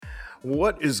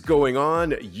What is going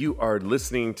on? You are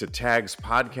listening to Tags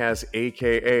Podcast,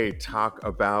 aka Talk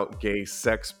About Gay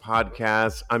Sex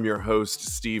Podcast. I'm your host,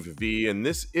 Steve V, and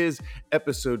this is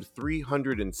episode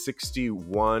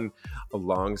 361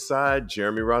 alongside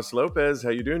Jeremy Ross Lopez. How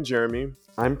you doing, Jeremy?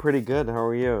 I'm pretty good. How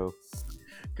are you?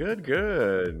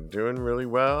 Good. Doing really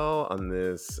well on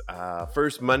this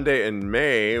first Monday in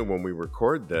May when we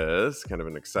record this. Kind of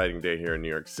an exciting day here in New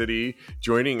York City.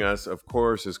 Joining us, of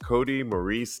course, is Cody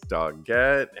Maurice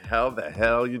Doggett. How the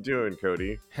hell you doing,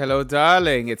 Cody? Hello,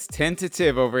 darling. It's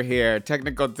tentative over here.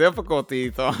 Technical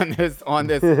difficulties on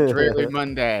this dreary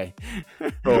Monday.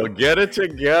 Well, get it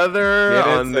together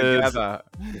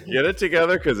Get it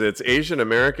together because it's Asian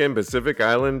American Pacific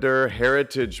Islander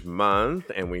Heritage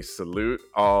Month, and we salute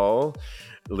all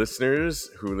listeners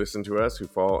who listen to us who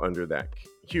fall under that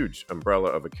huge umbrella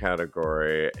of a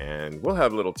category. And we'll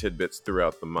have little tidbits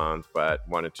throughout the month, but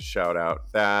wanted to shout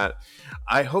out that.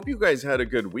 I hope you guys had a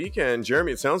good weekend.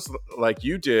 Jeremy, it sounds like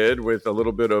you did, with a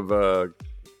little bit of a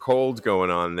cold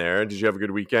going on there. Did you have a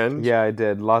good weekend? Yeah, I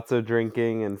did. Lots of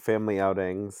drinking and family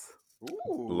outings.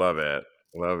 Ooh. Love it.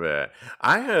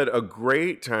 I had a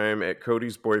great time at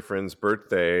Cody's boyfriend's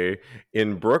birthday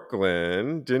in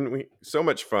Brooklyn. Didn't we? So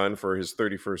much fun for his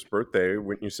 31st birthday,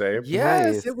 wouldn't you say?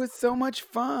 Yes, Nice. It was so much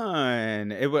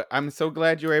fun. I'm so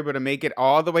glad you were able to make it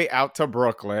all the way out to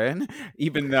Brooklyn,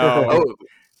 even though. Oh,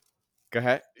 Go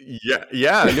ahead.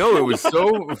 yeah. No, it was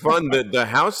so fun. The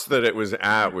house that it was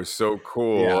at was so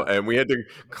cool. Yeah. And we had to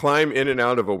climb in and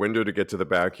out of a window to get to the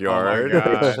backyard. Oh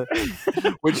my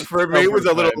gosh. Which for me was a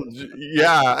Super little,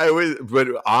 it was, but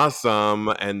awesome.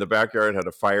 And the backyard had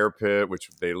a fire pit, which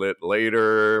they lit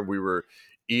later. We were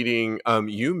eating,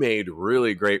 you made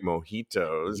really great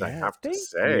mojitos, I have to thank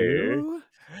say. you.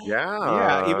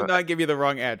 Yeah. Even though I give you the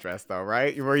wrong address, though,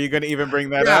 right? Were you going to even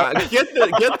bring that Yeah, up?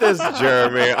 get this,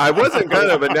 Jeremy. I wasn't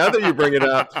gonna, but now that you bring it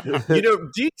up,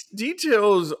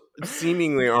 details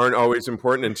seemingly aren't always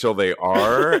important until they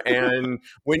are. And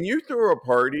when you throw a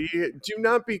party, do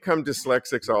not become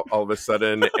dyslexics all of a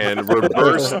sudden and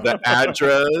reverse the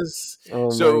address. Oh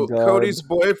So my God. Cody's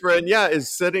boyfriend, is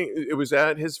sitting. It was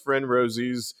at his friend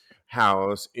Rosie's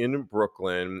house in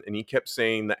Brooklyn, and he kept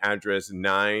saying the address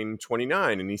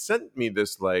 929, and he sent me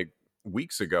this like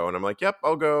weeks ago, and I'm like, yep,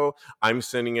 I'll go. I'm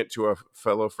sending it to a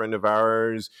fellow friend of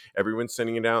ours. Everyone's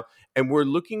sending it out, and we're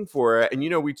looking for it. And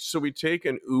we take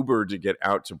an Uber to get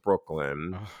out to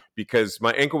Brooklyn because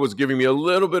my ankle was giving me a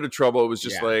little bit of trouble. It was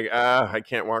just I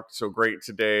can't walk so great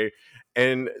today.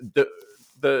 And the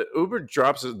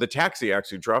taxi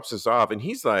actually drops us off, and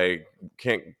he's like,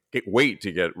 can't wait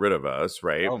to get rid of us,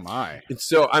 right? Oh my. And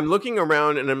so I'm looking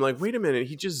around and I'm like, wait a minute,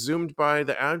 he just zoomed by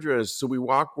the address. So we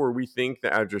walk where we think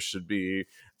the address should be,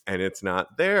 and it's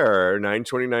not there.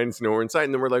 929 is nowhere in sight.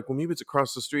 And then we're like, well, maybe it's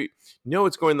across the street. No,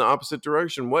 it's going the opposite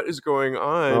direction. What is going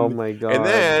on? Oh my God. And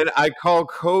then I call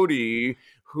Cody,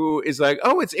 who is like,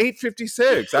 oh, it's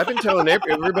 8:56. I've been telling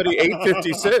everybody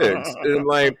 8:56. And I'm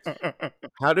like,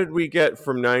 how did we get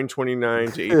from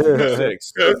 9:29 to 8:56?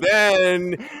 So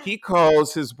then he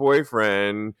calls his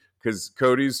boyfriend, because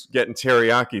Cody's getting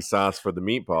teriyaki sauce for the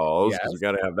meatballs, because we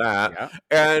got to have that. Yeah.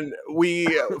 And we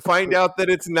find out that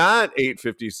it's not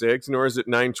 8:56, nor is it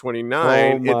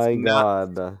 9:29. Oh my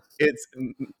God. It's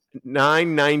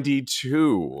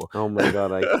 9:92. Oh my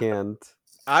God, I can't.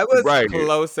 I was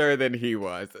closer than he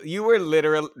was. You were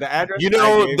literally the address.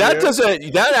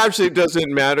 That actually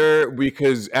doesn't matter,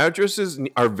 because addresses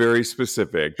are very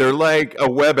specific. They're like a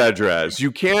web address.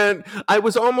 You can't. I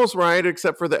was almost right,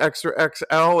 except for the extra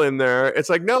XL in there. It's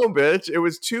like, no, bitch, it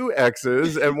was 2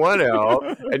 X's and 1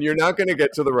 L, and you're not going to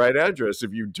get to the right address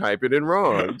if you type it in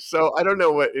wrong. So I don't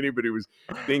know what anybody was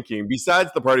thinking.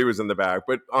 Besides, the party was in the back,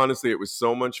 but honestly, it was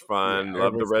so much fun.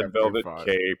 Love the red velvet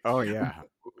cape. Oh yeah.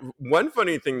 One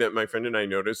funny thing that my friend and I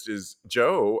noticed is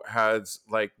Joe has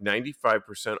like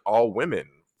 95% all women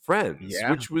friends,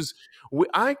 which was,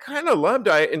 I kind of loved.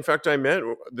 In fact, I met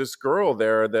this girl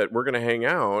there that we're going to hang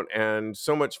out, and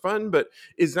so much fun. But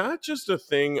is that just a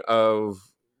thing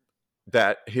of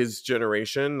that his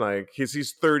generation? Like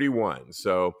he's 31.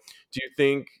 So do you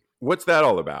think, what's that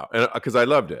all about? And because I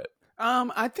loved it.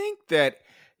 I think that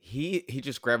he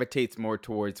just gravitates more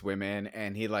towards women,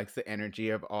 and he likes the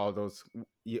energy of all those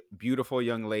beautiful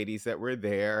young ladies that were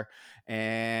there.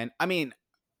 And I mean,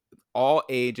 all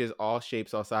ages, all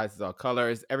shapes, all sizes, all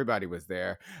colors, everybody was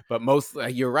there. But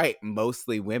mostly, you're right,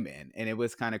 mostly women. And it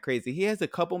was kind of crazy. He has a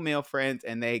couple male friends,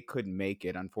 and they couldn't make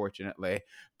it, unfortunately.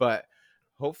 But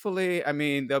hopefully, I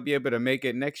mean, they'll be able to make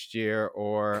it next year.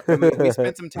 Or I mean, we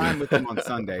spent some time with them on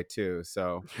Sunday too.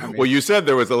 So I Well, mean, you said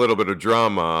there was a little bit of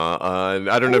drama, and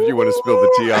I don't know if you want to spill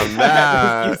the tea on you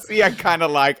that. see, I kind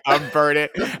of like unburnt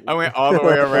it. I went all the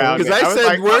way around Because it. I I was said,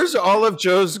 like, "Where's all of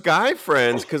Joe's guy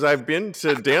friends?" Because I've been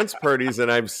to dance parties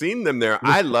and I've seen them there.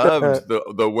 I loved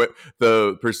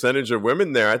the percentage of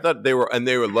women there. I thought they were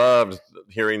loved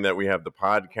hearing that we have the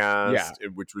yeah, podcast,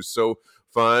 which was so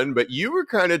fun. But you were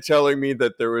kind of telling me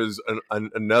that there was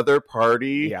another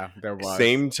party, yeah, there was.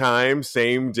 same time,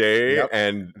 same day, Yep,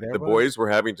 and there the was. boys were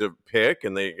having to pick,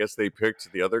 and I guess they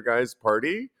picked the other guy's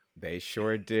party. They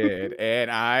sure did,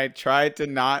 and I tried to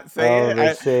not say Oh, it. the I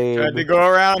tried to shade. go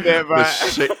around it,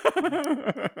 The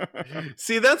but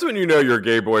See, that's when you know your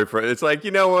gay boyfriend. It's like,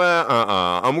 you know what?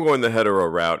 I'm going the hetero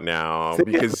route now See,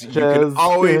 because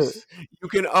bitches. you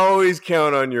can always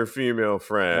count on your female that's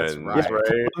Yeah, friends, right. tell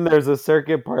right? them there's a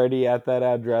circuit party at that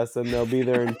address, and they'll be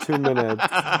there in 2 minutes.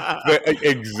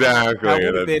 Exactly. That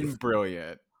would have The been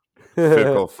brilliant.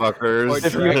 fickle Or fuckers.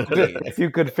 drag queens. If you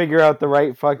could figure out the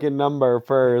right fucking number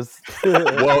first.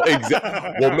 Well,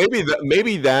 well,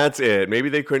 maybe that's it. Maybe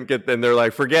they couldn't get. Then they're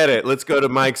like, forget it. Let's go to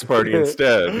Mike's party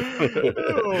instead,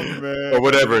 Oh man. or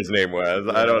whatever his name was.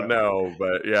 I don't Yeah. know,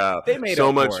 but yeah, They made so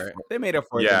up much. for it. They made up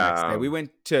for it the next day. Yeah. We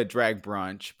went to drag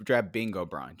bingo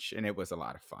brunch, and it was a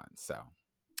lot of fun.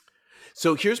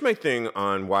 So here's my thing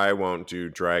on why I won't do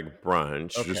drag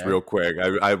brunch. Just Okay. real quick,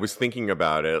 I was thinking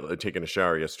about it, taking a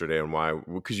shower yesterday, and why?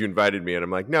 Because you invited me, and I'm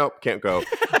like, nope, can't go.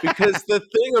 Because the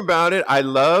thing about it, I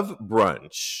love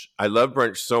brunch. I love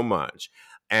brunch so much,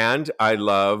 and I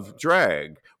love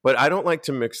drag, but I don't like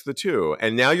to mix the two.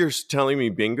 And now you're telling me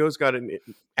bingo's got it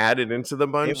added into the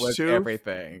It bunch was too?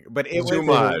 everything, but it Too was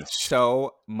much.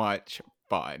 so much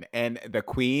fun. And the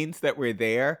queens that were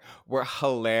there were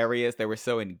hilarious. They were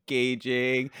so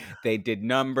engaging. They did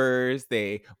numbers.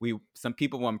 Some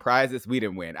people won prizes. We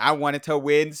didn't win. I wanted to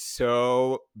win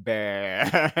so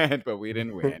bad, but we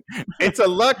didn't win. It's a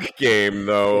luck game,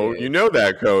 though. It You is. know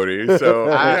that, Cody. So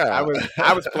I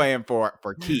yeah. was playing for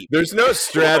keeps. There's no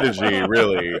strategy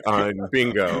really on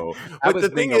bingo. I But was the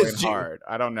thing bingoing is, hard.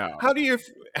 I don't know. how do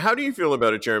you feel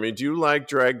about it, Jeremy? Do you like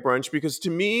drag brunch? Because to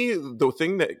me, the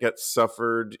thing that gets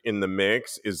suffered in the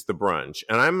mix is the brunch.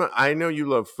 And I know you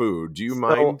love food. Do you So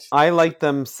mind? I like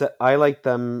them. I like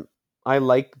them. I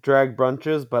like drag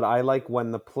brunches, but I like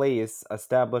when the place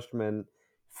establishment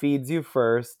feeds you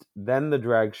first, then the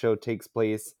drag show takes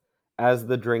place as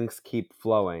the drinks keep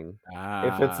flowing.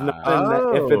 If it's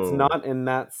not if it's Oh. not in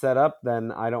that setup,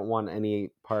 then I don't want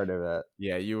any part of it.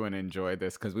 Yeah, you wouldn't enjoy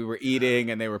this because we were eating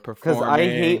and they were Because I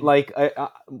hate performing.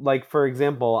 like for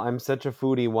example, I'm such a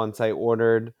foodie. Once I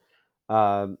ordered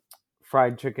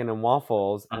fried chicken and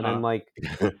waffles, and I'm Uh-huh. like,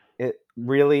 it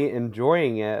really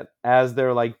enjoying it as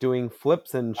they're like doing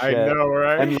flips and I shit, know,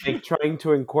 right? and like trying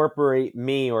to incorporate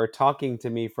me or talking to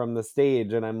me from the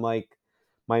stage, and I'm like,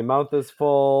 my mouth is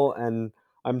full, and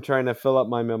I'm trying to fill up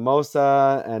my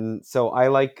mimosa, and so I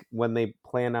like when they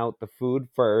plan out the food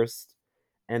first,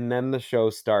 and then the show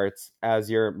starts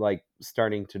as you're like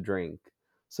starting to drink,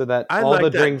 so that I all the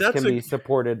like that. drinks can be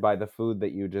supported by the food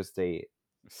that you just ate.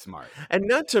 Smart. And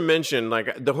not to mention,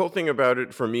 like the whole thing about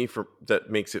it for me, for that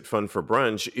makes it fun for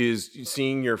brunch is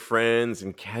seeing your friends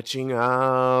and catching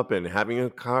up and having a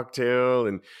cocktail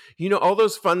and all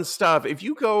those fun stuff. If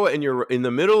you go and you're in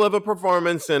the middle of a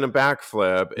performance and a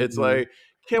backflip, it's Mhm. like,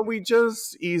 can we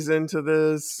just ease into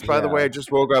this? By the way, Yeah. I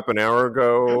just woke up an hour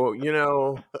ago.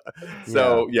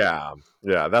 So yeah,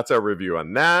 that's our review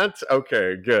on that.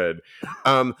 Okay, good.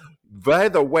 By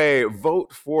the way,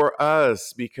 vote for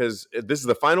us because this is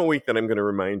the final week that I'm going to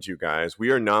remind you guys.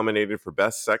 We are nominated for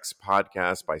Best Sex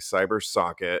Podcast by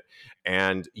CyberSocket,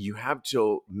 and you have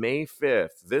till May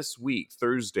 5th, this week,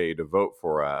 Thursday, to vote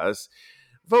for us.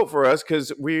 Vote for us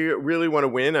because we really want to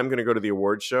win. I'm going to go to the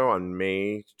award show on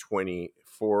May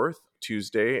 24th,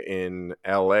 Tuesday in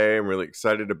LA. I'm really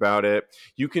excited about it.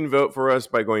 You can vote for us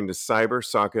by going to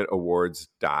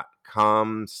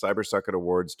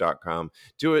cybersocketawards.com,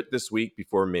 Do it this week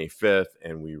before May 5th,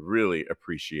 and we really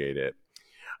appreciate it.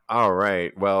 All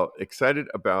right. Well, excited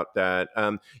about that.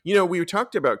 We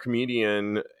talked about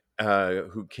comedian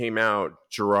who came out,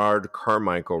 Gerard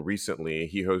Carmichael, recently.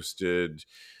 He hosted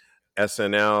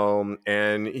SNL,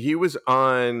 and he was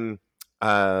on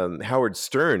Howard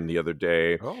Stern the other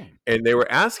day, Oh. and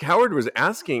Howard was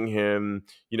asking him,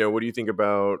 what do you think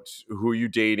about who are you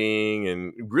dating,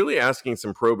 and really asking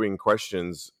some probing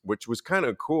questions, which was kind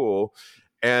of cool.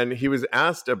 And he was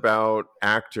asked about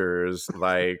actors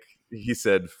like he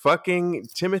said fucking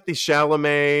Timothy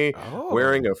Chalamet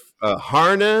wearing Oh. a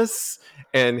harness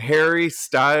and Harry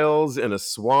Styles in a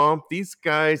swamp. These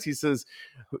guys, he says,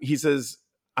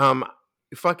 um,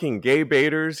 fucking gay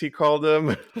baiters, he called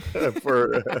them for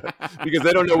because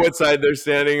they don't know what side they're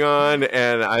standing on.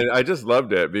 And I just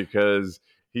loved it because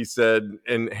he said,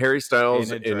 and Harry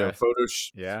Styles In a in a dress. photo,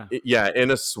 Yeah. yeah,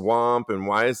 in a swamp. And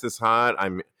why is this hot?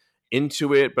 I'm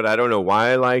into it, but I don't know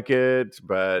why I like it.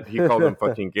 But he called them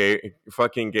fucking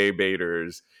gay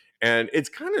baiters. And it's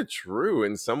kind of true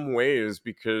in some ways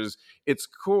because it's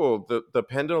cool. The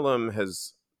pendulum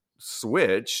has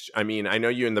switched. I mean, I know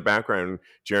you in the background,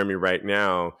 Jeremy, right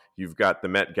now, you've got the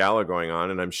Met Gala going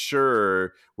on, and I'm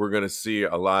sure we're going to see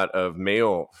a lot of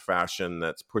male fashion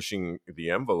that's pushing the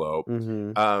envelope.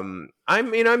 Hmm. I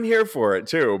mean, I'm here for it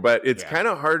too, but it's Yeah. kind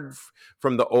of hard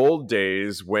from the old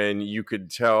days when you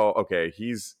could tell, okay,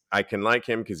 I can like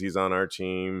him because he's on our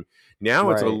team.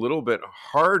 Now it's a Right. little bit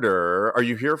harder. Are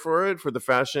you here for it, for the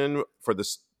fashion, for the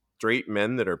straight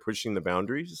men that are pushing the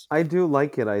boundaries? I do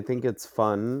like it. I think it's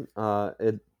fun.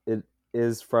 It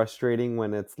is frustrating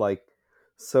when it's like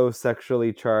so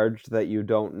sexually charged that you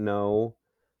don't know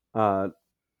uh,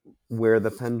 where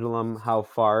the pendulum, how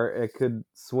far it could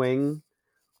swing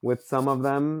with some of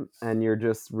them, and you're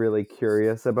just really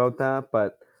curious about that.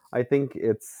 But I think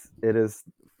it is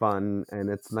fun, and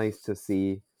it's nice to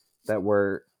see that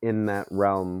we're in that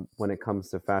realm when it comes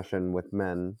to fashion with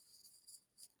men.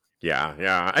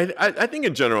 Yeah. I think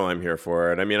in general I'm here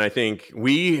for it. I mean, I think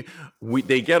we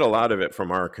they get a lot of it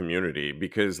from our community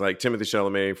because, like Timothy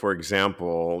Chalamet, for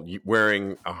example,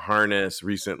 wearing a harness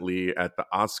recently at the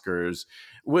Oscars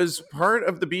was part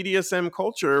of the BDSM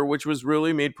culture, which was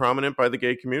really made prominent by the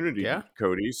gay community. Yeah.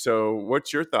 Cody, so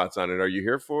what's your thoughts on it? Are you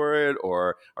here for it,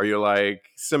 or are you like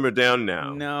simmer down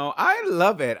now? No, I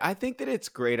love it. I think that it's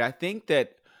great. I think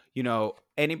that,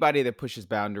 anybody that pushes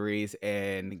boundaries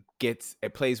and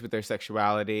it plays with their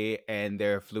sexuality and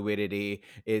their fluidity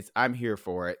I'm here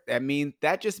for it.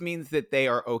 That just means that they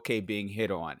are okay being hit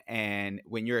on. And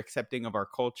when you're accepting of our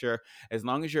culture, as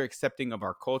long as you're accepting of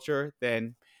our culture,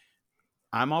 then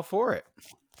I'm all for it.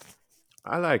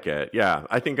 I like it. Yeah,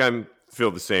 I think I'm feel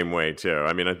the same way too.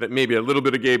 I mean, maybe a little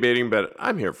bit of gay baiting, but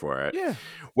I'm here for it. Yeah.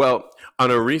 Well,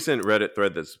 on a recent Reddit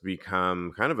thread that's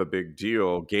become kind of a big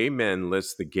deal, gay men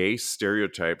list the gay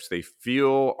stereotypes they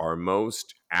feel are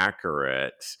most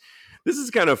accurate. This is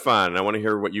kind of fun. I want to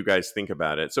hear what you guys think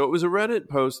about it. So it was a Reddit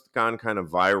post gone kind of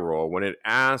viral when it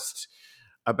asked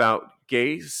about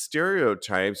gay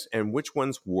stereotypes and which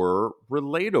ones were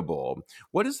relatable.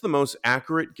 What is the most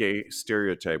accurate gay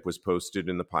stereotype was posted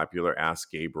in the popular Ask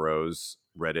Gay Bros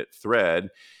Reddit thread.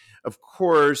 Of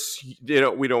course,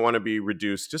 we don't want to be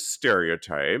reduced to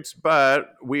stereotypes, but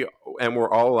we're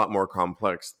all a lot more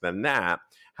complex than that.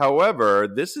 However,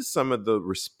 this is some of the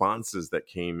responses that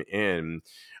came in.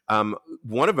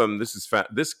 One of them, this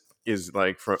is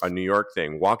like from a New York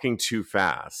thing, walking too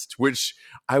fast, which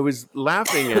I was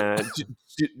laughing at.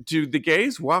 Do the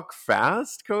gays walk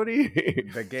fast, Cody?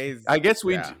 The gays. I guess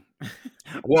we. Yeah.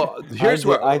 Well, here's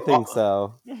what I think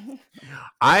so.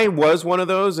 I was one of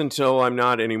those until I'm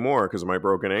not anymore because of my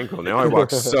broken ankle. Now I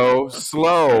walk so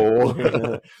slow.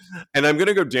 And I'm going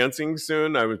to go dancing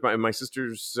soon. My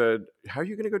sister said, "How are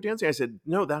you going to go dancing?" I said,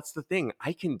 "No, that's the thing.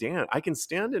 I can dance. I can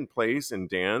stand in place and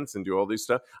dance and do all these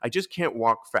stuff. I just can't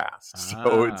walk fast."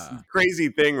 So it's a crazy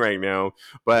thing right now.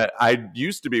 But I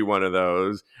used to be one of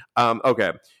those.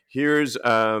 Okay, here's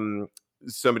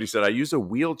somebody said, "I use a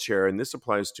wheelchair, and this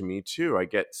applies to me too. I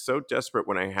get so desperate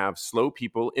when I have slow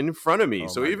people in front of me." Oh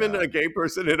so my even a God. gay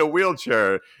person in a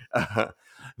wheelchair.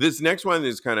 This next one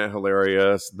is kind of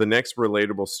hilarious. The next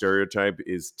relatable stereotype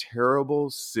is terrible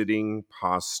sitting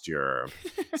posture.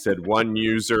 Said one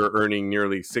user earning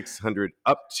nearly 600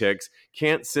 upticks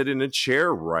can't sit in a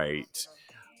chair right.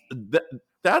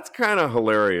 That's kind of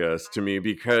hilarious to me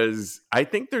because I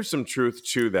think there's some truth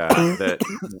to that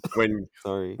when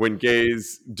Sorry. when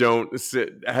gays don't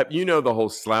sit, the whole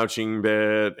slouching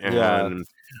bit, and Yeah.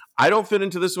 I don't fit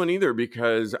into this one either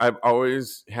because I've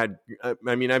always had, I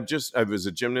was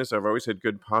a gymnast. I've always had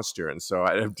good posture. And so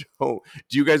I don't, do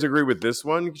you guys agree with this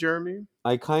one, Jeremy?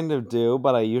 I kind of do,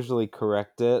 but I usually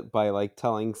correct it by like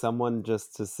telling someone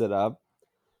just to sit up,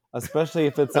 especially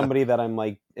if it's somebody that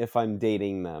if I'm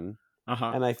dating them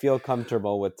and I feel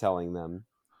comfortable with telling them.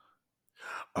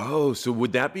 Oh, so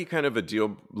would that be kind of a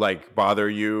deal, like bother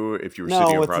you if you were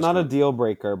sitting No, across it's not a from? deal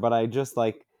breaker, but I just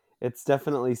it's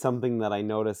definitely something that I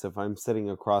notice if I'm sitting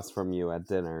across from you at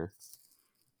dinner.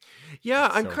 Yeah,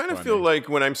 I So kind of feel funny. like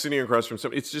when I'm sitting across from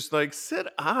somebody, it's just like, sit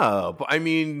up. I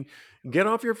mean, get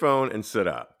off your phone and sit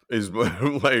up. Is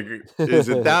like, is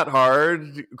it that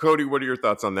hard? Cody, what are your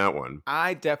thoughts on that one?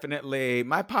 My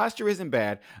posture isn't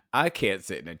bad. I can't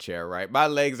sit in a chair, right? My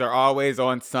legs are always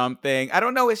on something. I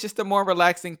don't know. It's just a more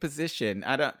relaxing position.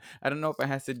 I don't know if it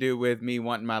has to do with me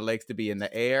wanting my legs to be in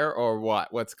the air or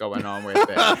what's going on with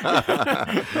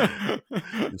it.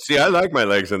 See, I like my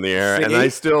legs in the air, and I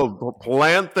See? still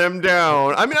plant them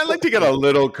down. I mean, I like to get a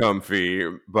little comfy,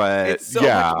 but It's so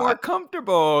much more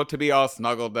comfortable to be all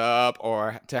snuggled up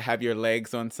or to have your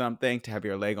legs on something, to have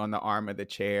your leg on the arm of the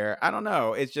chair. I don't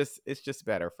know. It's just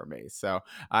better for me. So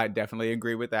I definitely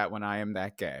agree with that when I am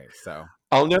that gay. So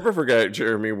I'll never forget,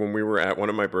 Jeremy, when we were at one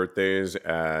of my birthdays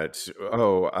at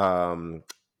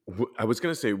I was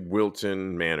going to say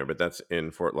Wilton Manor, but that's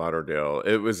in Fort Lauderdale.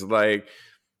 It was like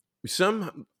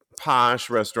some posh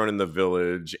restaurant in the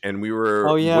village, and we Oh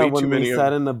were yeah, way too when we many of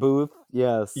sat in the booth.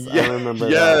 Yes, I yeah, remember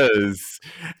that. yes.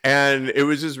 And it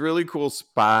was this really cool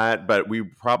spot, but we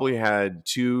probably had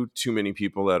too many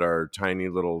people at our tiny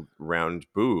little round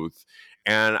booth.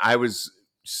 And I was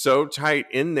so tight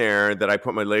in there that I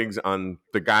put my legs on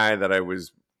the guy that I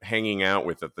was hanging out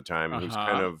with at the time, who's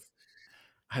kind uh-huh. of,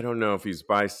 I don't know if he's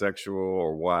bisexual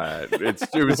or what. It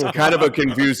was kind of a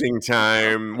confusing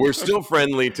time. We're still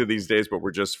friendly to these days, but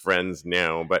we're just friends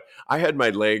now. But I had my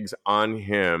legs on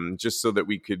him just so that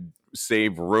we could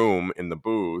save room in the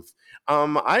booth.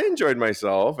 I enjoyed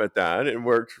myself at that. It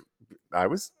worked. I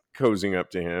was cozying up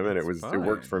to him, and That's it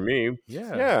worked for fun. me.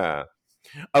 Yeah. Yeah.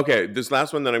 Okay, this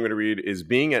last one that I'm going to read is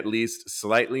being at least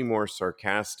slightly more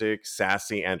sarcastic,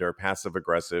 sassy, and or passive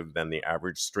aggressive than the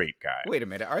average straight guy. Wait a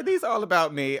minute. Are these all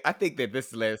about me? I think that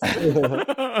this list.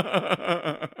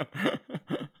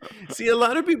 See, a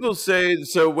lot of people say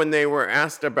so when they were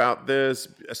asked about this,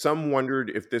 some wondered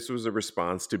if this was a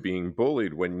response to being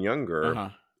bullied when younger Uh-huh.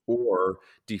 or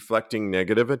deflecting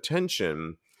negative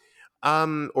attention,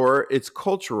 or it's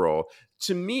cultural.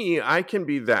 To me, I can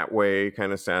be that way,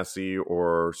 kind of sassy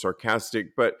or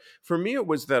sarcastic, but for me, it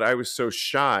was that I was so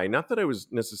shy. Not that I was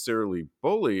necessarily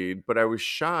bullied, but I was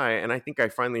shy, and I think I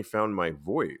finally found my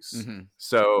voice. hmm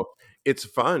So it's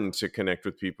fun to connect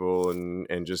with people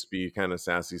and just be kind of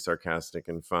sassy, sarcastic,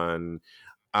 and fun.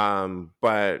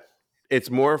 But it's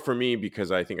more for me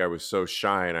because I think I was so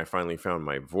shy and I finally found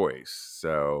my voice.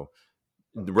 So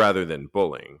rather than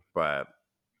bullying, but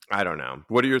I don't know.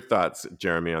 What are your thoughts,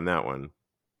 Jeremy, on that one?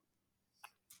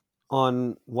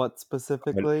 On what On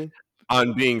specifically?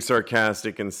 on being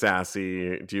sarcastic and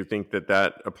sassy, do you think that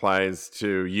that applies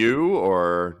to you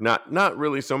or not? Not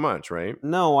really so much, right?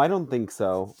 No, I don't think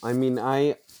so. I mean,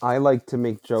 I like to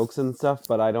make jokes and stuff,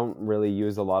 but I don't really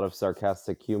use a lot of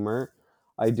sarcastic humor.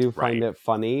 I do find Right, it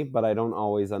funny, but I don't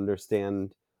always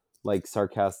understand like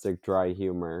sarcastic dry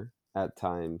humor at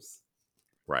times.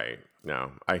 right.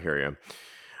 No, I hear you.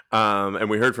 And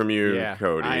we heard from you, Yeah, I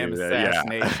Cody. am Yeah,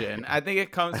 assassination. I think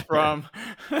it comes from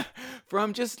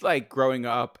from just like growing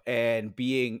up and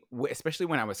being, especially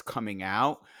when I was coming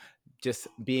out, just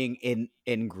being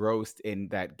engrossed in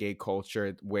that gay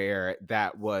culture where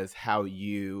that was how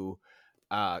you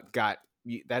got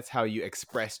that's how you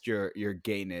expressed your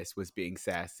gayness, was being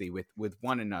sassy with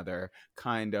one another,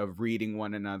 kind of reading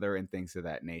one another and things of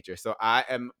that nature. So I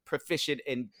am proficient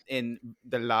in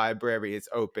the library is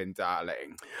open,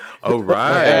 darling. oh,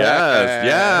 right. Yes.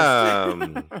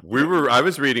 Yes. Yeah. I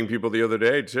was reading people the other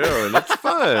day too, and it's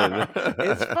fun.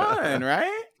 It's fun,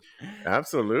 right? Yeah, I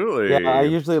Absolutely.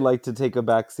 usually like to take a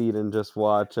back seat and just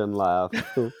watch and laugh.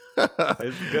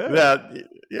 It's good. That,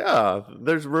 yeah,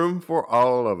 there's room for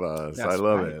all of us. I That's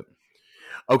love right. it.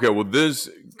 Okay, well, this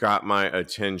got my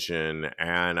attention,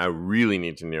 and I really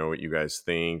need to know what you guys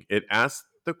think. It asked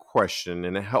the question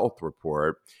in a health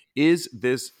report: is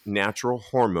this natural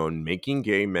hormone making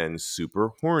gay men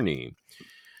super horny?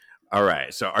 All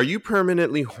right. So, are you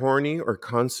permanently horny or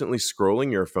constantly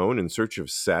scrolling your phone in search of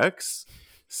sex?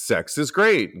 Sex is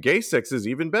great. Gay sex is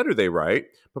even better, they write.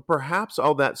 But perhaps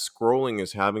all that scrolling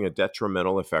is having a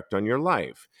detrimental effect on your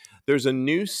life. There's a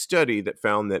new study that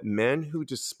found that men who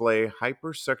display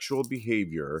hypersexual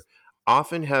behavior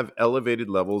often have elevated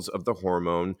levels of the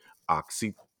hormone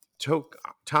oxytocin.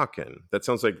 That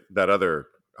sounds like that other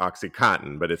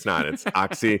oxycontin, but it's not. It's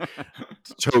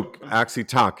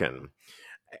oxytocin.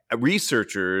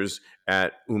 Researchers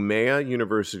at Umeå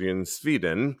University in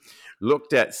Sweden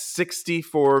looked at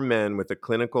 64 men with a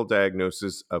clinical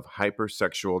diagnosis of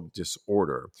hypersexual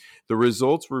disorder. The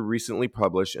results were recently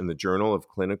published in the Journal of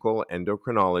Clinical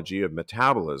Endocrinology of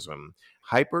Metabolism.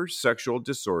 Hypersexual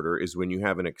disorder is when you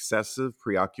have an excessive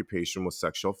preoccupation with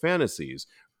sexual fantasies,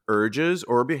 urges,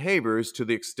 or behaviors to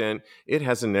the extent it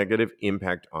has a negative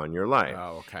impact on your life.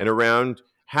 Oh, And okay. around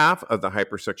half of the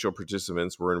hypersexual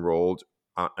participants were enrolled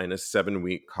in a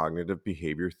 7-week cognitive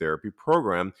behavior therapy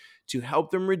program to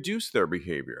help them reduce their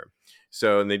behavior.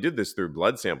 So, and they did this through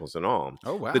blood samples and all.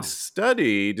 Oh, The wow.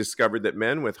 study discovered that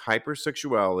men with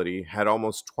hypersexuality had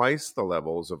almost twice the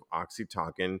levels of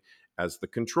oxytocin as the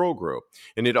control group.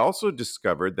 And it also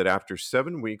discovered that after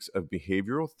 7 weeks of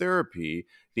behavioral therapy,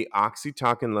 the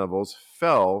oxytocin levels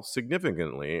fell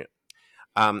significantly.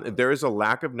 There is a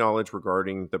lack of knowledge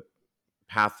regarding the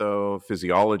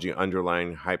pathophysiology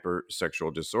underlying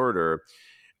hypersexual disorder.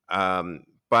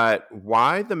 But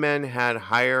why the men had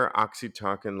higher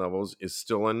oxytocin levels is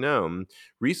still unknown.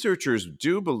 Researchers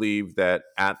do believe that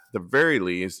at the very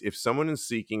least, if someone is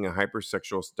seeking a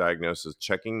hypersexual diagnosis,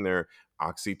 checking their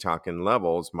oxytocin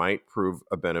levels might prove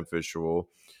a beneficial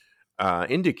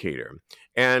indicator.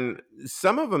 And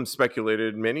some of them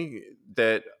speculated, many,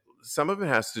 that some of it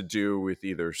has to do with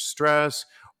either stress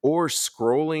or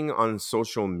scrolling on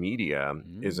social media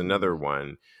is another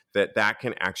one that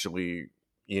can actually,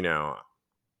 you know,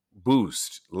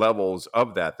 boost levels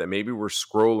of that maybe we're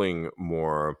scrolling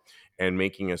more and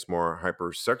making us more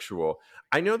hypersexual.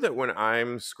 I know that when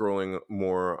I'm scrolling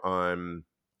more on,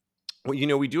 well, you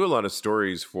know, we do a lot of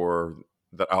stories for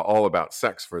all about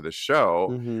sex for the show,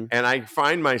 Mm-hmm. and I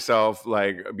find myself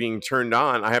like being turned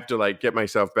on. I have to like get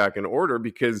myself back in order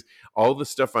because all the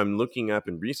stuff I'm looking up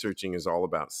and researching is all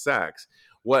about sex.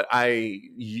 What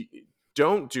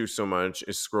don't do so much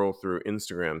is scroll through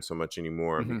Instagram so much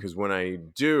anymore, because when I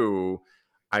do,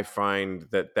 I find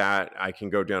that I can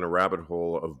go down a rabbit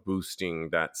hole of boosting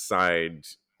that side.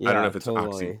 I don't know Yeah, if it's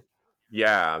totally.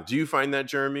 Yeah. Do you find that,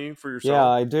 Jeremy, for Yeah, yourself?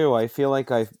 I do. I feel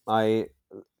like I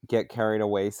get carried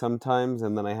away sometimes,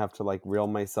 and then I have to like reel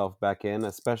myself back in,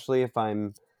 especially if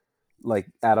I'm like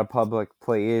at a public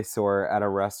place or at a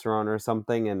restaurant or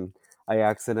something, and I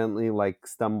accidentally like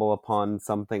stumble upon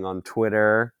something on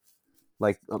Twitter.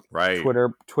 Like Right.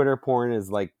 Twitter porn is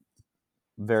like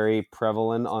very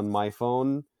prevalent on my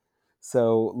phone.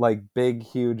 So like big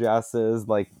huge S's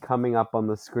like coming up on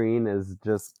the screen is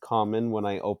just common when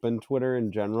I open Twitter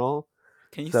in general.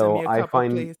 Can you send So me a I couple,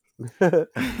 find please?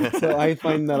 so I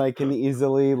find that I can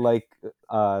easily like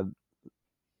uh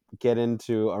get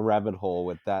into a rabbit hole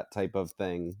with that type of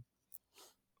thing.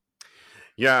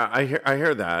 Yeah, I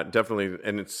hear that definitely,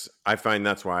 and I find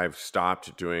that's why I've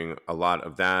stopped doing a lot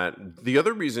of that. The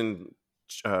other reason,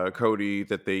 Cody,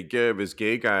 that they give is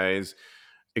gay guys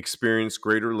experience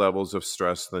greater levels of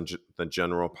stress than the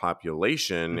general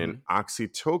population, and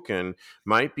oxytocin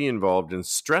might be involved in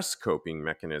stress coping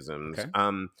mechanisms. Okay.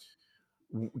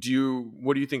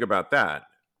 What do you think about that?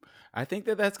 I think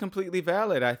that that's completely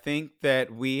valid. I think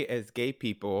that we as gay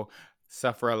people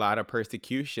suffer a lot of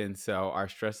persecution, so our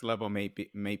stress level may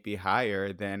be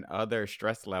higher than other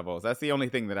stress levels. That's the only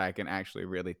thing that I can actually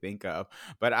really think of.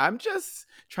 But I'm just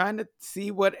trying to see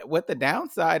what the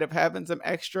downside of having some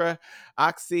extra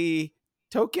oxy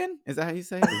token is. That how you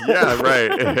say Yeah,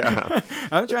 right. it? Yeah.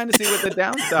 I'm trying to see what the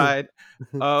downside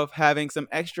of having some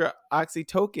extra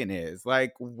oxytocin is.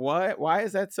 Like, what? Why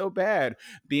is that so bad?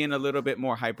 Being a little bit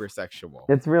more hypersexual.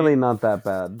 It's really not that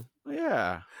bad.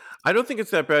 Yeah. I don't think it's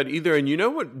that bad either. And you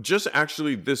know what? Just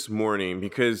actually this morning,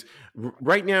 because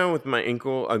right now with my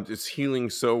ankle, it's healing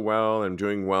so well. I'm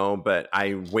doing well, but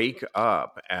I wake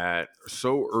up at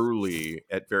so early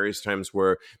at various times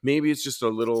where maybe it's just a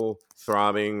little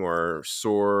throbbing or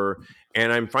sore.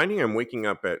 And I'm finding I'm waking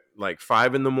up at like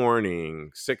 5 in the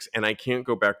morning, 6, and I can't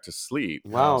go back to sleep.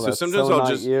 Wow, Oh. So that's sometimes so I'll not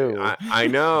just, you. I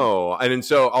know. And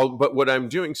so but what I'm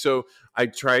doing, so I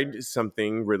tried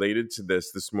something related to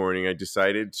this morning. I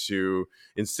decided to,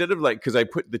 instead of like, because I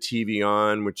put the TV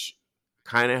on, which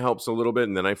kind of helps a little bit,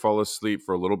 and then I fall asleep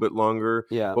for a little bit longer.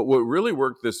 Yeah. But what really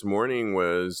worked this morning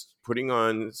was putting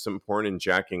on some porn and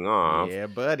jacking off, Yeah,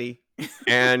 buddy.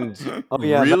 and Oh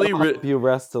yeah, really, that'll help you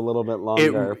rest a little bit it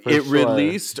longer for it sure.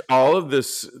 released all of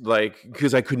this, like,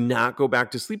 because I could not go back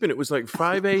to sleep, and it was like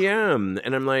 5 a.m.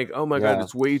 and I'm like, oh my god, Yeah.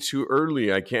 it's way too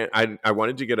early. I can't. I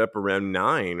wanted to get up around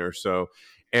 9 or so,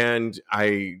 and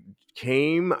I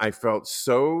felt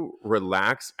so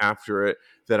relaxed after it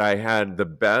that I had the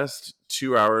best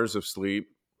 2 hours of sleep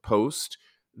post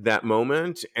that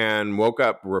moment, and woke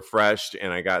up refreshed,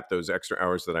 and I got those extra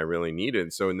hours that I really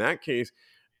needed. So in that case,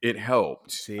 it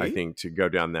helped, I See? think, to go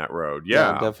down that road. Yeah,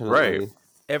 Yeah, right. definitely.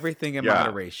 Everything in Yeah.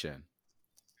 moderation.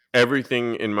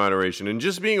 Everything in moderation, and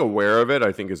just being aware of it,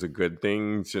 I think, is a good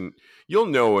thing. And you'll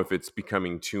know if it's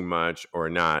becoming too much or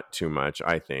not too much,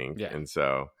 I think. Yeah. And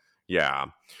so, yeah.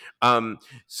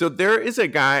 So there is a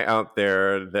guy out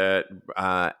there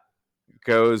that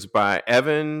goes by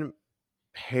Evan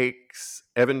Pakes.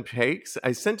 Evan Pakes.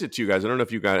 I sent it to you guys. I don't know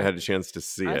if you guys had a chance to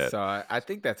see I it. saw it. I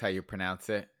think that's how you pronounce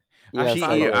it. I Yes, I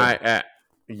follow did. him.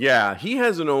 Yeah, he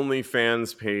has an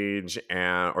OnlyFans page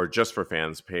or just for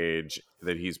fans page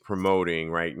that he's promoting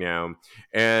right now.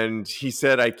 And he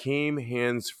said, I came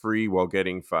hands free while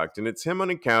getting fucked. And it's him on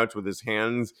a couch with his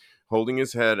hands holding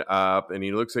his head up. And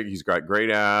he looks like he's got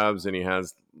great abs and he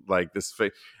has like this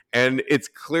face. And it's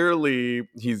clearly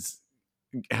he's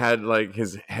had like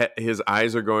his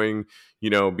eyes are going,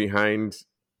 behind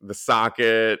the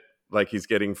socket, like he's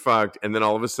getting fucked, and then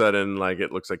all of a sudden, like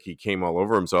it looks like he came all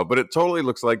over himself, but it totally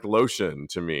looks like lotion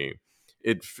to me.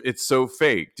 It's so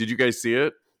fake. Did you guys see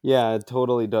it? Yeah, it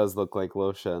totally does look like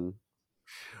lotion.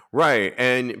 Right,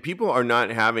 and people are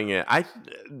not having it.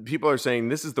 People are saying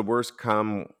this is the worst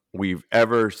cum we've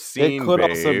ever It seen, could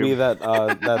also be babe.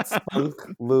 that spunk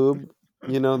lube.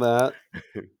 You know that?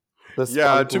 The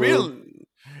Yeah, spunk to me, lube.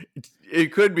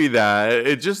 it could be that.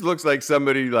 It just looks like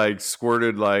somebody like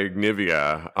squirted like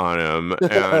Nivea on him,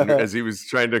 and as he was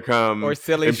trying to come, Or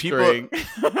silly and people, string.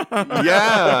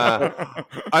 yeah.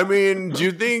 I mean, do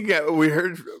you think we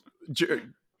heard?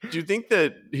 Do you think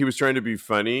that he was trying to be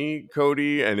funny,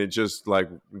 Cody, and it just like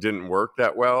didn't work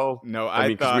that well? No, I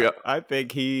mean, because I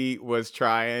think he was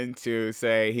trying to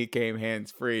say he came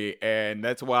hands free, and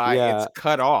that's why it's Yeah.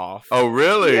 cut off. oh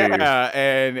really?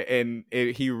 Yeah,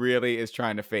 he really is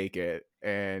trying to fake it,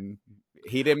 and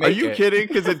he didn't Are make you it. kidding?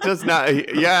 Because it does not.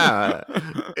 Yeah.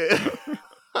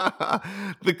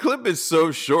 The clip is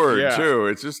so short Yeah. too.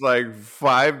 It's just like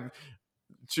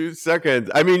 2 seconds.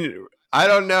 I mean, I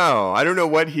don't know. I don't know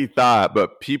what he thought,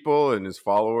 but people and his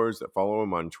followers that follow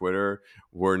him on Twitter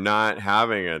were not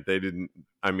having it. They didn't.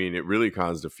 I mean, it really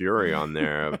caused a fury on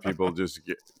there. People just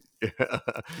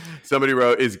somebody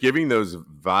wrote is giving those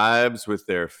vibes with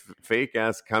their fake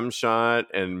ass cum shot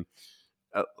and.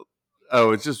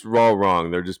 Oh, it's just all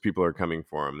wrong. They're just people are coming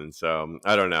for him, and so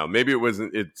I don't know. Maybe it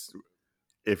wasn't. It's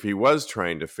if he was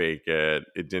trying to fake it,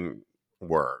 it didn't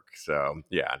work. So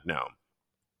yeah, no.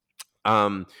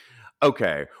 Um,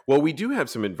 okay. Well, we do have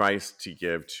some advice to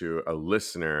give to a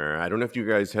listener. I don't know if you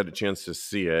guys had a chance to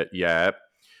see it yet,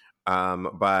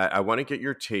 but I want to get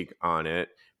your take on it.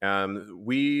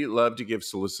 We love to give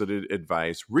solicited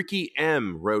advice. Ricky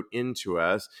M wrote into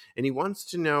us and he wants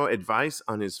to know advice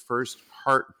on his first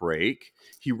heartbreak.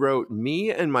 He wrote,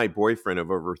 me and my boyfriend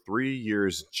of over 3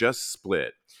 years just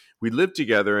split. We lived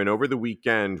together, and over the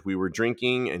weekend, we were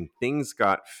drinking and things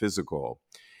got physical.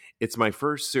 It's my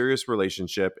first serious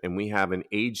relationship, and we have an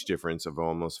age difference of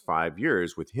almost 5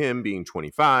 years, with him being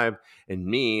 25 and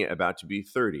me about to be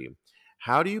 30.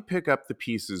 How do you pick up the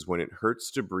pieces when it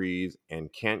hurts to breathe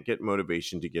and can't get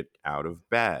motivation to get out of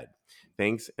bed?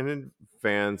 Thanks in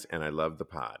advance, and I love the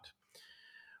pod.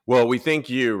 Well, we thank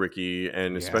you, Ricky,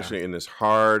 and Yeah. especially in this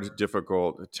hard,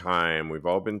 difficult time. We've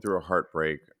all been through a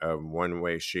heartbreak of one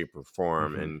way, shape, or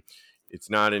form, Mhm. and it's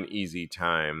not an easy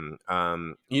time.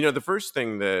 The first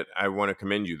thing that I want to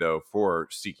commend you, though, for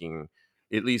seeking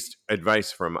at least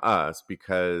advice from us,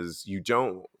 because you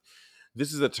don't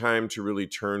this is a time to really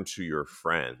turn to your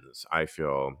friends, I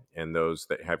feel, and those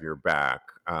that have your back.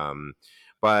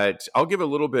 But I'll give a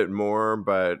little bit more.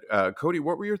 But Cody,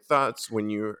 what were your thoughts when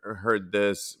you heard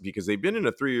this? Because they've been in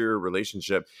a 3-year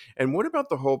relationship, and what about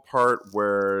the whole part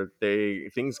where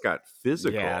things got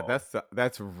physical? Yeah,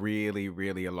 that's really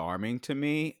really alarming to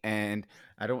me, and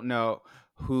I don't know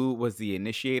who was the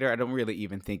initiator. I don't really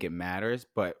even think it matters,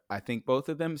 but I think both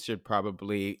of them should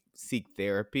probably seek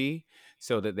therapy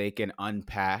so that they can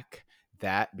unpack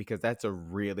that, because that's a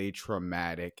really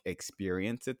traumatic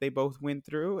experience that they both went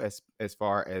through, as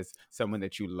far as someone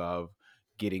that you love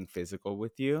getting physical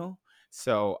with you.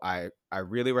 So I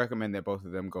really recommend that both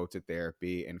of them go to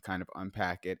therapy and kind of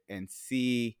unpack it and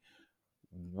see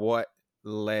what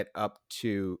led up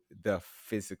to the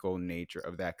physical nature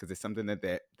of that, because it's something that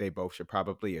they both should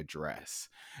probably address.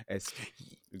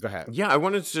 Go ahead. Yeah, I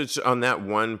wanted to on that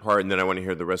one part, and then I want to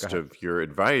hear the Go rest ahead. of your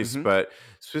advice. Mhm. But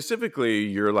specifically,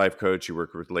 you're a life coach. You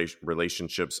work with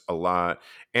relationships a lot,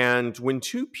 and when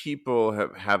two people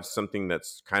have something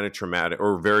that's kind of traumatic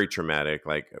or very traumatic,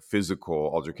 like a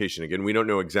physical altercation. Again, we don't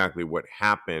know exactly what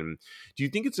happened. Do you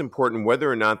think it's important,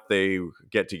 whether or not they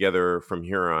get together from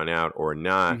here on out or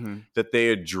not, Mhm. that they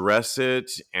address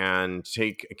it and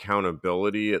take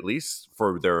accountability, at least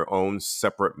for their own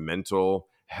separate mental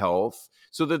health,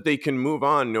 so that they can move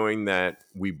on knowing that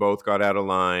we both got out of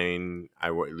line?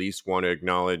 At least want to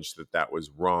acknowledge that that was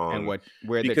And wrong,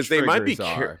 where the because they might be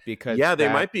triggers are, because yeah, they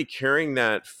that might be carrying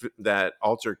that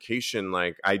altercation,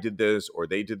 like I did this or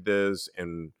they did this,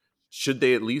 and should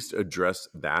they at least address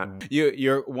that?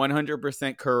 you're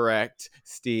 100% correct,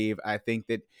 Steve. I think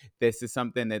that this is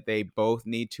something that they both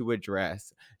need to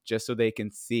address, just so they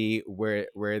can see where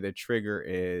the trigger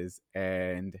is,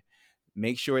 and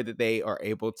make sure that they are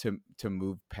able to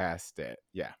move past it.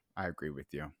 Yeah, I agree with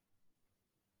you.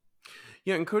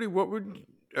 Yeah, and Cody,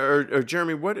 or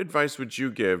Jeremy, what advice would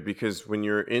you give? Because when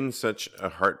you're in such a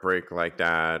heartbreak like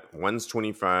that, one's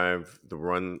 25, the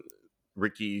one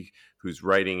Ricky who's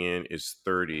writing in is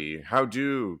 30.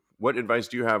 What advice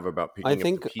do you have about I picking up the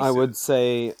think I would pieces?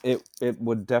 say it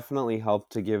would definitely help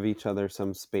to give each other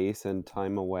some space and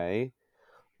time away.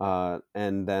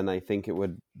 And then I think it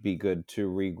would be good to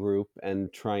regroup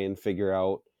and try and figure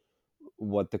out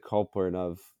what the culprit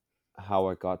of how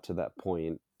it got to that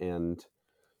point, and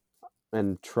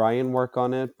try and work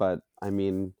on it. But I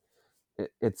mean,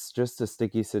 it's just a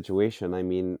sticky situation. I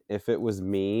mean, if it was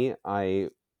me, I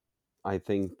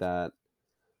think that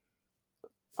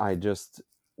I just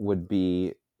would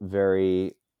be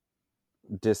very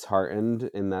disheartened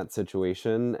in that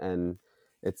situation, and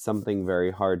it's something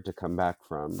very hard to come back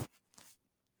from.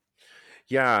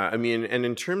 Yeah, I mean, and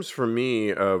in terms for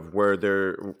me of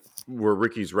where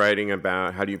Ricky's writing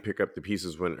about how do you pick up the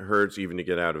pieces when it hurts, even to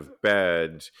get out of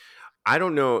bed. I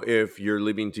don't know if you're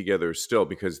living together still,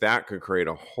 because that could create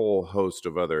a whole host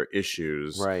of other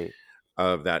issues Right.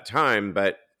 of that time.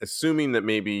 But assuming that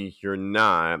maybe you're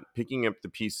not, picking up the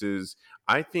pieces,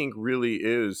 I think really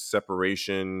is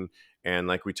separation. And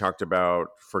like we talked about,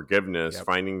 forgiveness, Yep.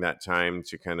 finding that time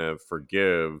to kind of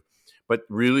forgive. But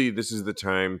really, this is the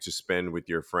time to spend with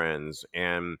your friends.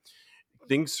 And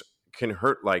things can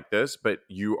hurt like this, but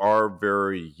you are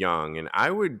very young. And I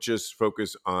would just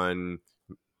focus on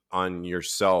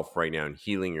yourself right now and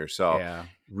healing yourself. Yeah.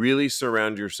 Really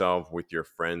surround yourself with your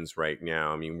friends right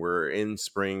now. I mean, we're in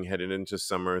spring, headed into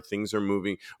summer. Things are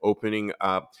moving, opening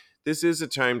up. This is a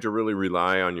time to really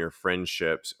rely on your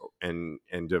friendships and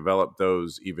develop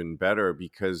those even better,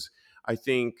 because I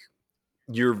think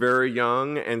you're very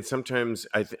young, and sometimes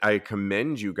I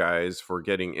commend you guys for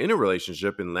getting in a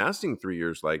relationship and lasting 3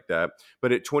 years like that.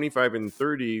 But at 25 and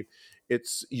 30,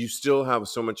 you still have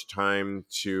so much time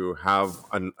to have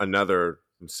another,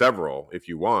 several, if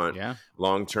you want, Yeah.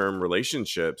 long-term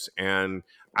relationships. And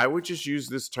I would just use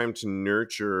this time to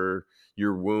nurture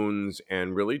your wounds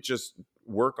and really just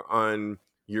work on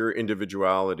your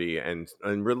individuality, and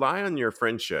rely on your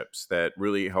friendships that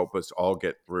really help us all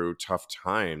get through tough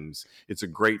times. It's a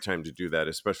great time to do that,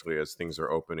 especially as things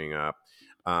are opening up.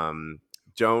 um,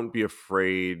 don't be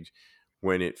afraid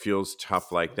when it feels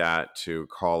tough like that to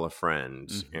call a friend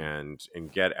Mm-hmm.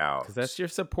 and get Because out. that's your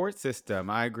support system.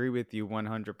 I agree with you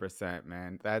 100%,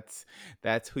 man. That's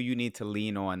who you need to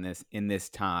lean on this in this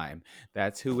time.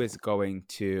 That's who is going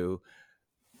to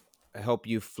help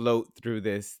you float through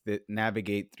this, that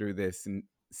navigate through this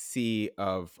sea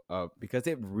of because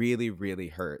it really, really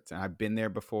hurts. And I've been there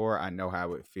before. I know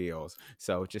how it feels.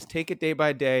 So just take it day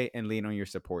by day and lean on your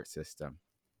support system.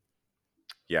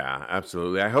 Yeah,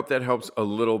 absolutely. I hope that helps a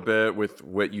little bit with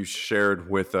what you shared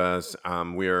with us.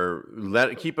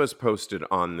 Keep us posted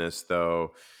on this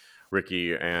though,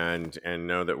 Ricky, and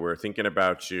know that we're thinking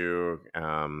about you.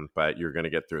 But you're going to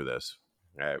get through this.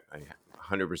 I'm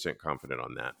 100% confident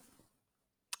on that.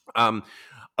 Um,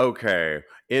 okay.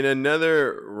 In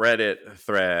another Reddit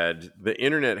thread, the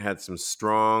internet had some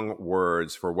strong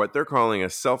words for what they're calling a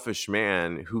selfish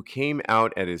man who came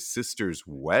out at his sister's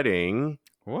wedding.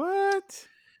 What?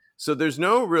 So there's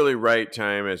no really right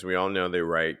time, as we all know, they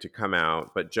right to come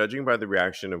out. But judging by the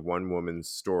reaction of one woman's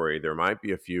story, there might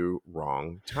be a few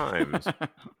wrong times.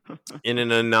 In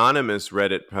an anonymous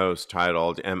Reddit post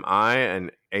titled, "Am I an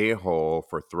a-hole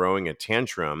for throwing a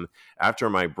tantrum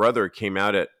after my brother came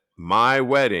out at my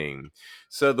wedding?"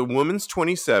 So the woman's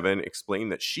 27,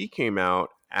 explained that she came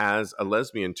out as a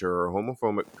lesbian to her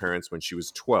homophobic parents when she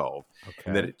was 12,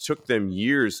 and that Okay. it took them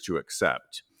years to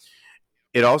accept.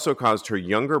 It also caused her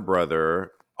younger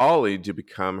brother, Ollie, to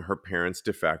become her parents'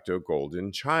 de facto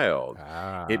golden child.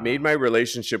 "It made my Ah.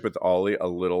 relationship with Ollie a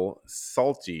little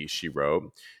salty," she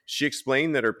wrote. She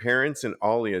explained that her parents and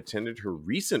Ollie attended her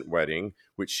recent wedding,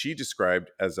 which she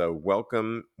described as a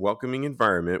welcoming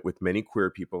environment with many queer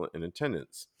people in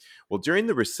attendance. Well, during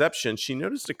the reception, she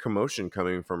noticed a commotion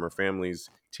coming from her family's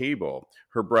table.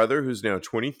 Her brother, who's now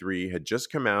 23, had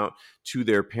just come out to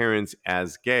their parents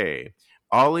as gay.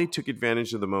 Ollie took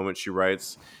advantage of the moment, she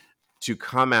writes, to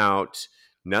come out.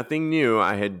 "Nothing new.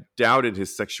 I had doubted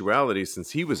his sexuality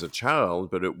since he was a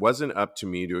child, but it wasn't up to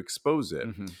me to expose it.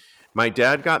 Mm-hmm. My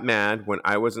dad got mad when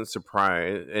I wasn't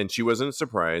surprised, and she wasn't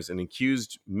surprised, and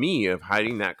accused me of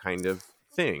hiding that kind of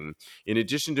thing, in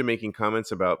addition to making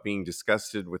comments about being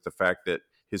disgusted with the fact that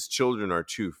his children are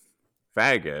two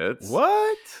faggots."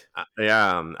 What?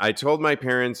 Yeah, I told my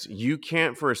parents, "You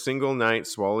can't for a single night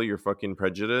swallow your fucking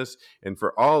prejudice." And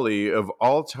for Ollie, of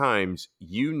all times,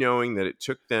 you knowing that it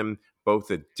took them both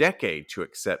a decade to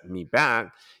accept me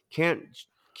back.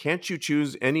 Can't you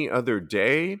choose any other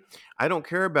day? I don't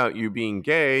care about you being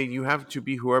gay. You have to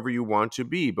be whoever you want to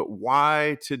be. But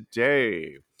why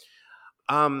today?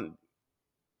 Um,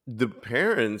 the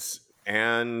parents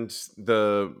and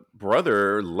the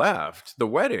brother left the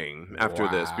wedding after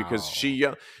this because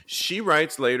Wow. she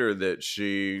writes later that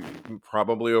she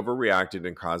probably overreacted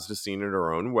and caused a scene at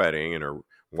her own wedding, and her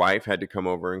wife had to come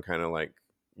over and kind of like,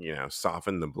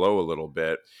 soften the blow a little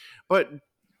bit. But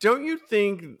don't you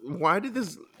think, why did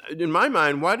this, in my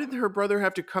mind, why did her brother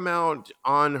have to come out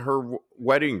on her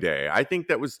wedding day? I think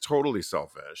that was totally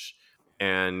selfish.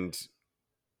 And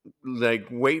like,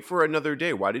 wait for another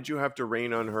day. Why did you have to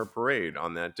rain on her parade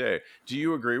on that day? Do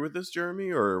you agree with this, Jeremy,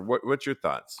 or what's your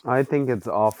thoughts? I think it's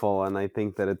awful, and I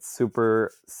think that it's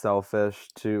super selfish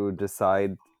to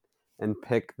decide and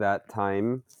pick that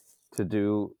time to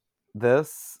do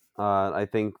this. I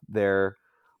think there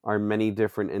are many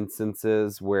different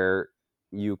instances where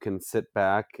you can sit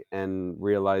back and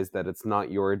realize that it's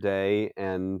not your day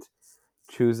and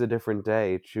choose a different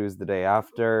day. Choose the day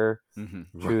after,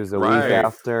 choose a week Right.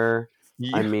 after.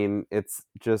 I Yeah. mean, it's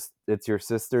your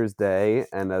sister's day,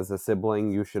 and as a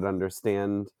sibling, you should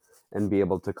understand and be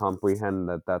able to comprehend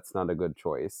that that's not a good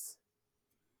choice.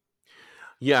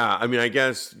 Yeah, I mean, I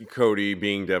guess Cody,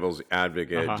 being devil's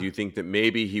advocate, Uh-huh. do you think that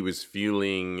maybe he was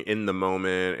feeling in the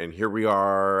moment, and here we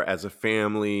are as a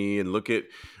family, and look at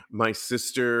my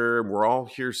sister, we're all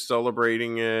here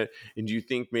celebrating it? And do you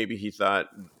think maybe he thought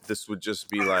this would just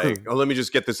be like, oh, let me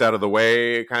just get this out of the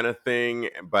way kind of thing,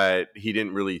 but he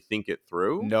didn't really think it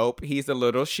through? Nope, he's a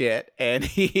little shit,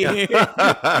 and Yeah.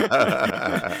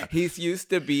 he's used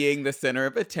to being the center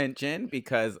of attention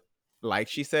because, like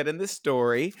she said in the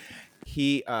story,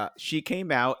 she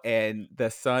came out and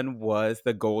the son was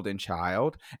the golden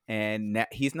child, and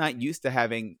he's not used to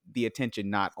having the attention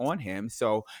not on him,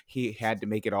 so he had to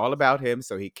make it all about him.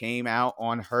 So he came out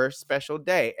on her special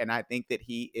day, and I think that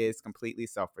he is completely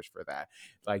selfish for that.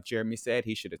 Like Jeremy said,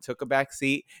 he should have took a back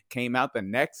seat, came out the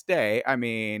next day. I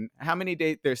mean, how many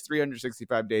days? There's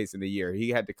 365 days in the year. He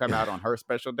had to come out on her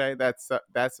special day. That's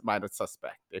my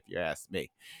suspect, if you ask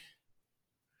me.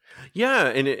 Yeah,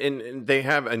 and they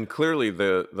have, and clearly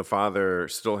the father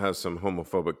still has some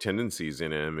homophobic tendencies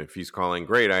in him. If he's calling,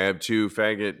 great, I have two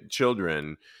faggot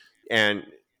children, and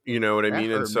you know what I That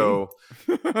mean. And hurt me. so,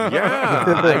 yeah,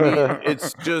 I mean,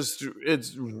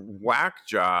 it's whack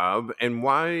job. And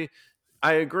why?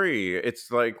 I agree. It's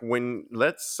like, when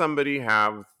let somebody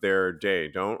have their day.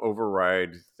 Don't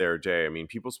override their day. I mean,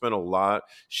 people spend a lot.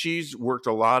 She spent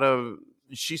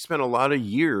a lot of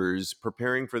years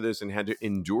preparing for this and had to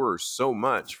endure so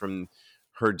much from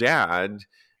her dad.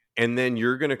 And then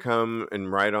you're going to come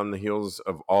and ride on the heels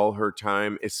of all her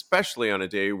time, especially on a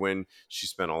day when she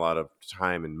spent a lot of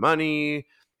time and money.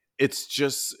 It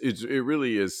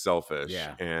really is selfish,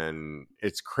 Yeah. and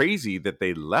it's crazy that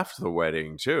they left the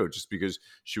wedding too, just because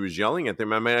she was yelling at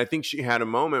them. I mean, I think she had a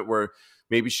moment where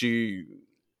maybe she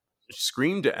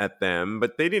screamed at them,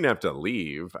 but they didn't have to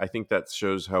leave. I think that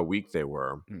shows how weak they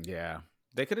were. Yeah.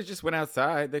 They could have just went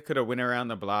outside. They could have went around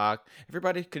the block.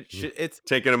 Everybody could. It's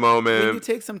Taking a when you moment.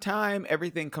 take some time,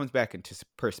 everything comes back into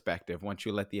perspective once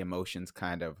you let the emotions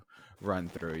kind of run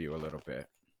through you a little bit.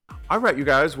 All right, you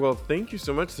guys. Well, thank you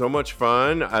so much. So much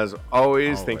fun. As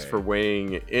always, thanks for Always.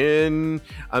 weighing in.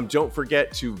 Don't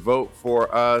forget to vote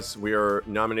for us. We are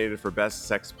nominated for Best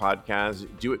Sex Podcast.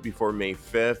 Do it before May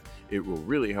 5th. It will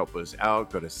really help us out.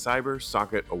 Go to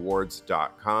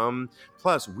cybersocketawards.com.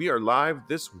 Plus, we are live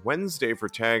this Wednesday for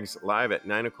Tags Live at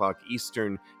 9 o'clock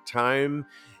Eastern Time.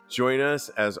 Join us,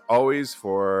 as always,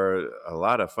 for a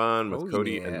lot of fun with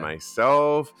Cody and Yeah.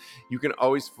 myself. You can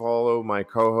always follow my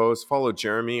co-host. Follow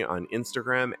Jeremy on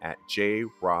Instagram at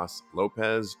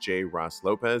JRossLopez,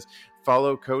 JRossLopez.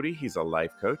 Follow Cody. He's a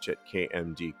life coach at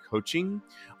KMD Coaching,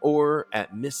 or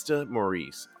at Mr.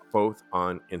 Maurice, both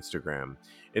on Instagram.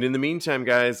 And in the meantime,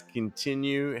 guys,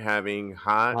 continue having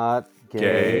hot Hot gay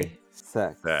gay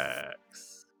sex. sex.